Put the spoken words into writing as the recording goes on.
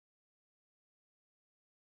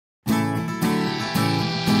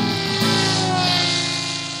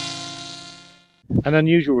an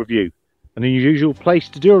unusual review, an unusual place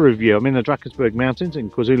to do a review. I'm in the Drakensberg Mountains in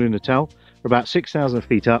KwaZulu-Natal. We're about 6,000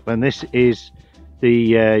 feet up, and this is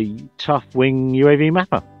the TuffWing UAV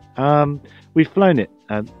Mapper. We've flown it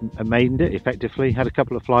and maidened it effectively, had a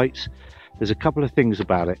couple of flights. There's a couple of things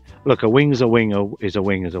about it. Look, a wing's a wing is a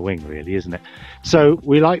wing is a wing, really, isn't it? So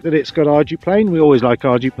we like that it's got RG-plane. We always like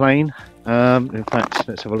RG-plane. In fact,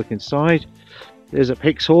 let's have a look inside. There's a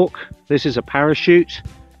Pixhawk. This is a parachute.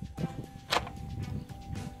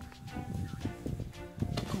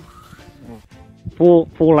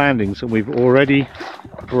 Four landings, and we've already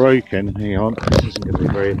broken. Hang on, this isn't going to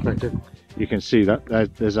be very effective. You can see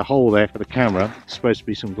that there's a hole there for the camera. It's supposed to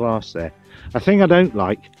be some glass there. A thing I don't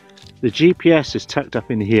like, the GPS is tucked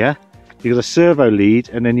up in here. You've got a servo lead,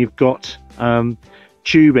 and then you've got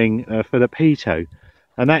tubing for the pitot,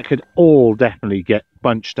 and that could all definitely get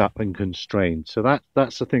bunched up and constrained. So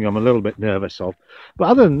that's the thing I'm a little bit nervous of. But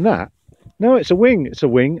other than that, no, it's a wing,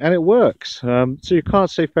 and it works. So you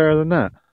can't say fairer than that.